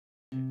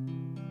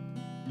And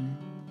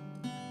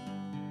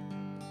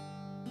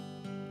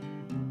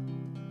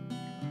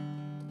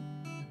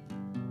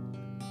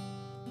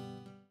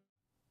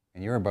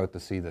you're about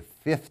to see the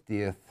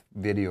 50th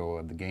video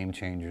of the Game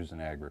Changers in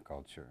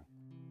Agriculture.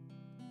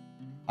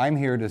 I'm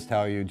here to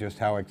tell you just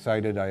how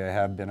excited I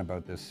have been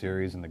about this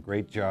series and the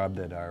great job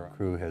that our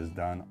crew has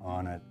done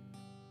on it.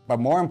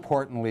 But more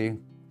importantly,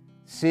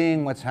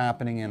 seeing what's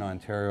happening in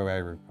Ontario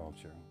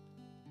agriculture.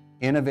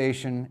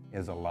 Innovation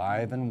is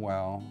alive and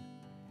well.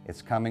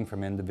 It's coming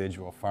from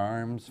individual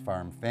farms,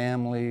 farm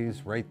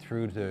families, right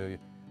through to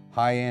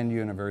high-end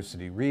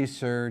university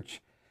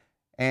research.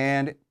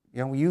 And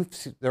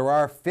there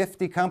are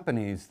 50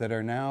 companies that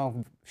are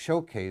now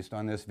showcased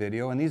on this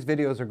video, and these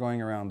videos are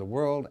going around the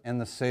world,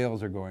 and the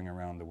sales are going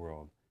around the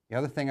world. The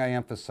other thing I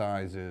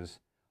emphasize is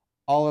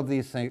all of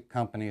these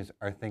companies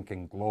are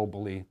thinking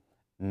globally,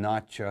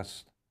 not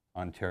just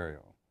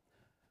Ontario.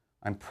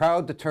 I'm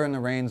proud to turn the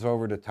reins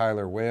over to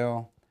Tyler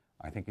Whale.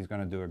 I think he's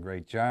going to do a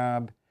great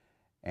job,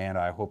 and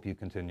I hope you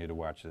continue to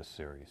watch this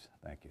series.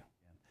 Thank you.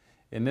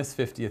 In this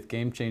 50th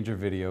Game Changer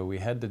video, we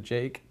head to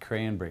Jake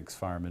Crayenbrink's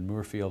farm in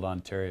Moorfield,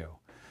 Ontario.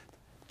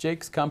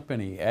 Jake's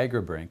company,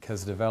 AgriBrink,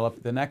 has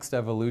developed the next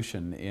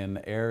evolution in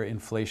air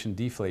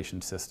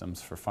inflation-deflation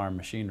systems for farm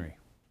machinery.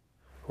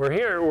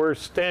 We're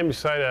standing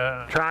beside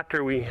a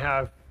tractor we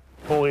have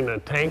pulling a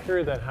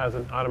tanker that has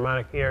an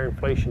automatic air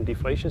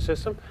inflation-deflation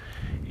system.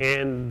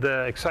 And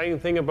the exciting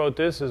thing about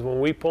this is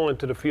when we pull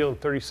into the field in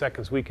 30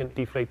 seconds, we can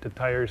deflate the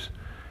tires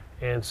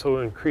and so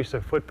increase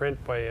the footprint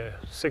by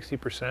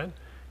 60%.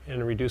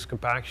 And reduce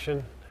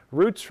compaction.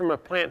 Roots from a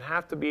plant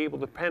have to be able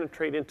to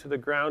penetrate into the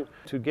ground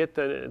to get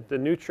the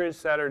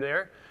nutrients that are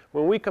there.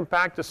 When we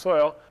compact the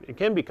soil, it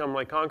can become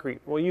like concrete.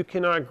 Well, you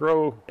cannot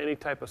grow any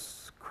type of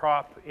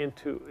crop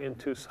into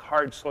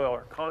hard soil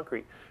or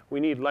concrete. We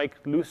need like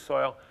loose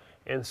soil.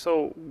 And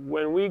so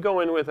when we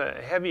go in with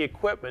a heavy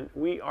equipment,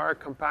 we are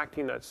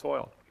compacting that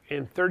soil.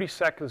 In 30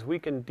 seconds, we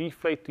can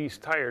deflate these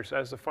tires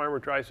as the farmer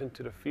drives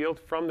into the field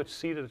from the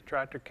seat of the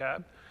tractor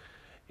cab.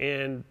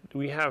 And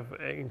we have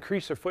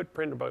increased our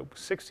footprint about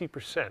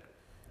 60%.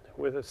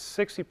 With a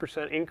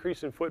 60%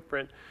 increase in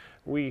footprint,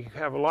 we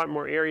have a lot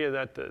more area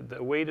that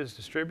the weight is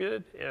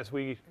distributed as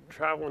we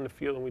travel in the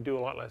field, and we do a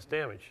lot less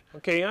damage.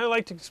 Okay, I'd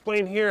like to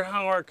explain here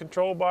how our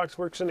control box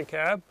works in the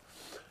cab.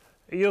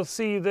 You'll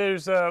see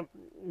there's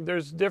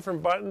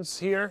different buttons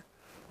here.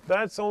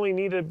 That's only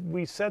needed.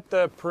 We set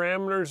the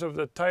parameters of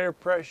the tire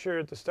pressure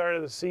at the start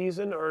of the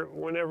season or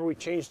whenever we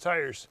change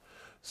tires.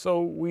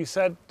 So we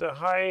set the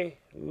high,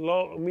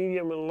 low,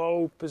 medium, and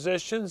low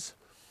positions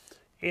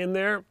in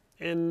there,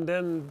 and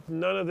then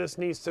none of this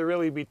needs to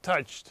really be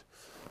touched.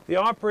 The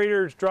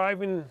operator is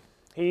driving,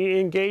 he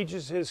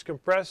engages his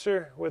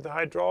compressor with the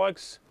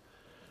hydraulics,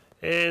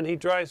 and he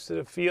drives to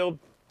the field.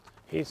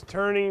 He's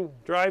turning,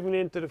 driving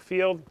into the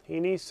field. He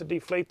needs to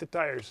deflate the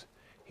tires.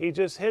 He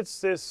just hits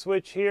this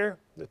switch here,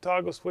 the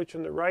toggle switch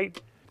on the right.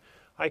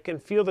 I can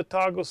feel the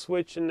toggle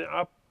switch in the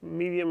up,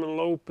 medium, and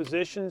low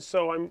positions.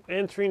 So I'm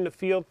entering the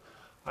field.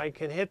 I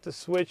can hit the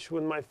switch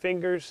with my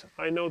fingers.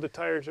 I know the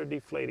tires are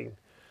deflating.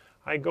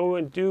 I go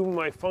and do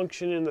my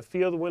function in the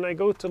field. When I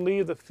go to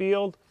leave the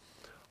field,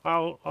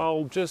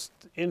 I'll just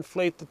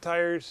inflate the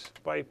tires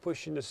by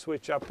pushing the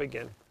switch up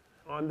again.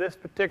 On this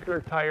particular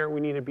tire,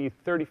 we need to be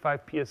 35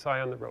 psi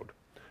on the road.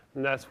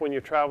 And that's when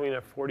you're traveling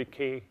at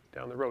 40K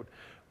down the road.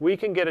 We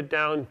can get it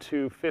down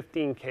to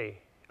 15K,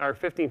 or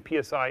 15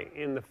 psi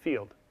in the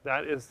field.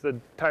 That is the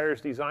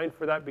tires designed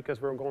for that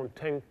because we're going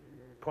 10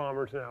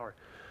 kilometers an hour.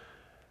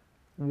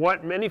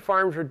 What many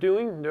farms are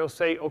doing, they'll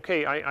say,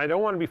 okay, I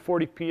don't want to be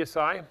 40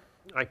 psi.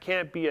 I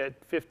can't be at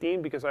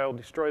 15 because I'll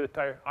destroy the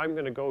tire. I'm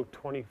going to go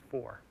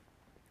 24,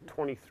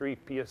 23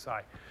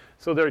 psi.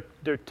 So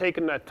they're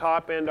taking that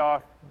top end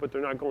off, but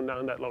they're not going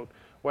down that low.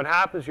 What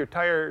happens, your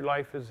tire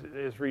life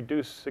is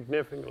reduced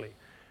significantly.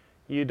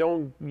 You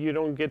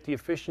don't get the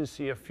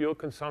efficiency of fuel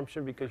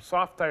consumption because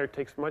soft tire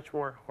takes much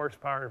more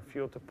horsepower and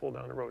fuel to pull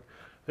down the road.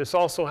 This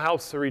also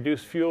helps to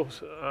reduce fuel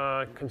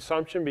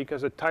consumption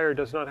because a tire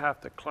does not have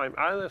to climb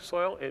out of the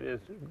soil.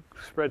 It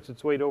spreads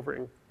its weight over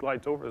and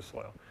glides over the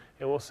soil.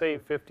 And we'll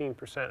save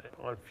 15%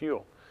 on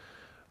fuel.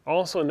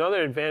 Also,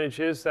 another advantage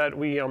is that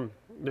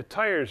the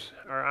tires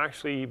are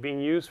actually being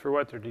used for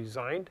what they're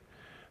designed.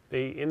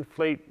 They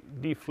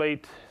inflate,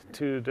 deflate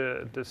to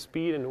the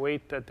speed and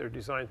weight that they're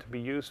designed to be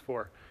used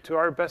for. To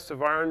our best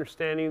of our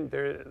understanding,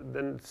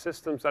 the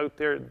systems out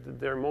there,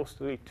 they're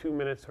mostly 2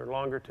 minutes or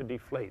longer to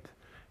deflate.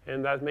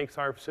 And that makes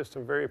our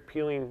system very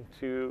appealing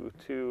to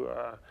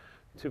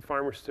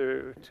farmers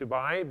to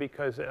buy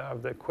because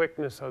of the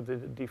quickness of the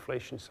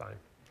deflation side.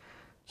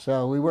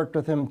 So we worked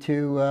with him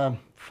to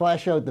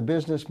flesh out the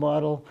business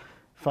model,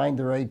 find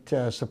the right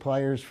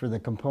suppliers for the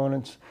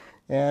components,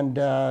 and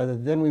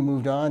then we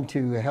moved on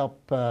to help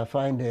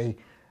find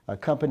a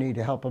company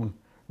to help him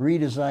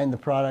redesign the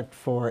product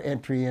for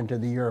entry into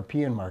the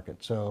European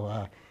market.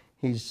 So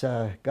he's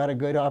got a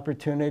good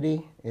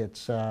opportunity.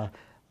 It's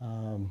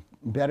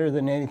better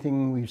than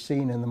anything we've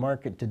seen in the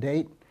market to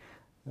date.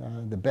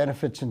 The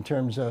benefits in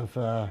terms of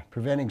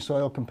preventing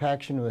soil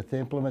compaction with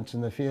implements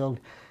in the field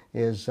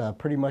is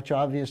pretty much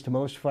obvious to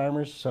most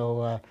farmers.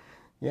 So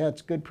yeah,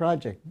 it's a good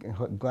project.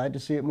 Glad to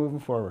see it moving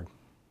forward.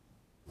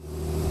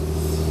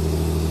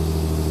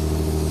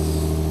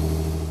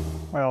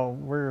 Well,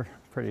 we're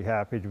pretty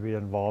happy to be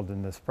involved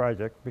in this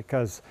project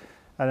because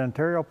at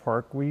Ontario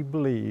Park we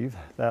believe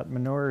that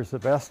manure is the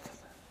best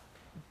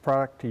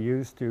product to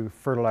use to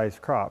fertilize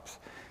crops.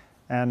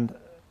 And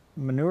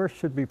manure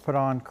should be put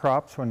on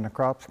crops when the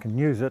crops can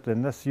use it,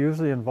 and this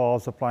usually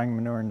involves applying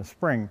manure in the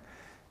spring.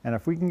 And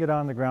if we can get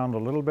on the ground a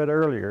little bit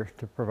earlier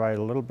to provide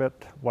a little bit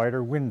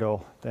wider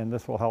window, then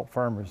this will help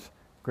farmers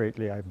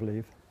greatly, I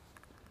believe.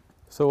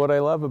 So what I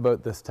love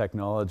about this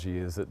technology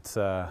is it's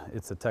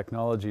a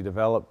technology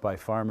developed by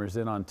farmers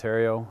in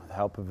Ontario, with the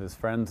help of his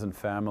friends and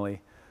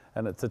family,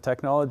 and it's a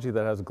technology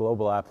that has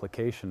global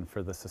application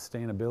for the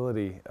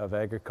sustainability of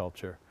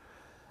agriculture.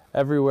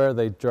 Everywhere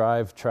they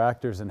drive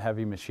tractors and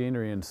heavy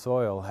machinery in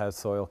soil has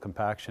soil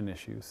compaction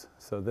issues.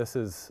 So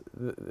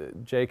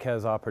Jake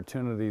has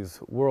opportunities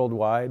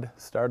worldwide,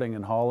 starting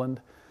in Holland.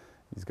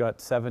 He's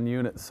got 7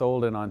 units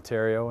sold in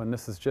Ontario, and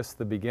this is just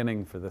the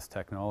beginning for this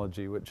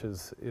technology, which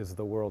is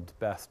the world's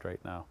best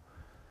right now.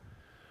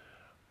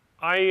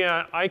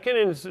 I can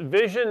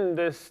envision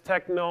this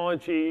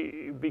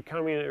technology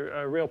becoming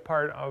a real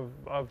part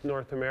of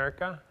North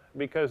America,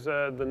 because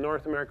the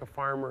North America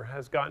farmer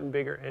has gotten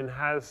bigger and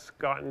has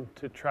gotten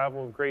to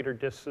travel greater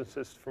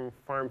distances from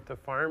farm to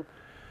farm.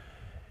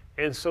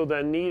 And so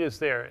the need is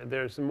there.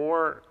 There's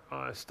more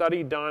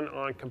study done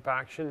on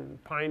compaction.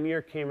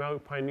 Pioneer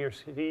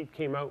Seed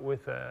came out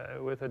with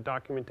a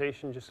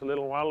documentation just a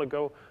little while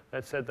ago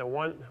that said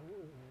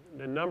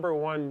the number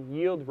one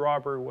yield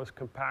robber was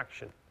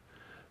compaction.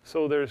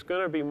 So there's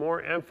going to be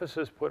more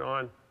emphasis put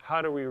on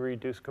how do we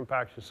reduce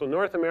compaction. So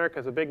North America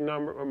is a big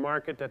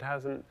market that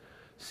hasn't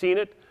seen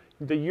it.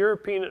 The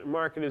European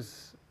market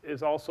is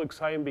also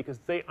exciting because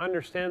they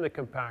understand the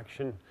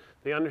compaction.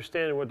 They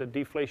understand what the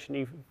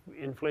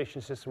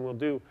inflation system will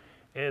do.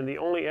 And the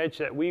only edge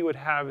that we would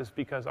have is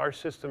because our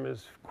system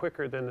is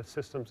quicker than the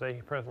systems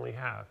they presently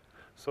have.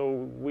 So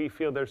we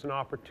feel there's an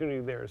opportunity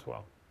there as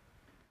well.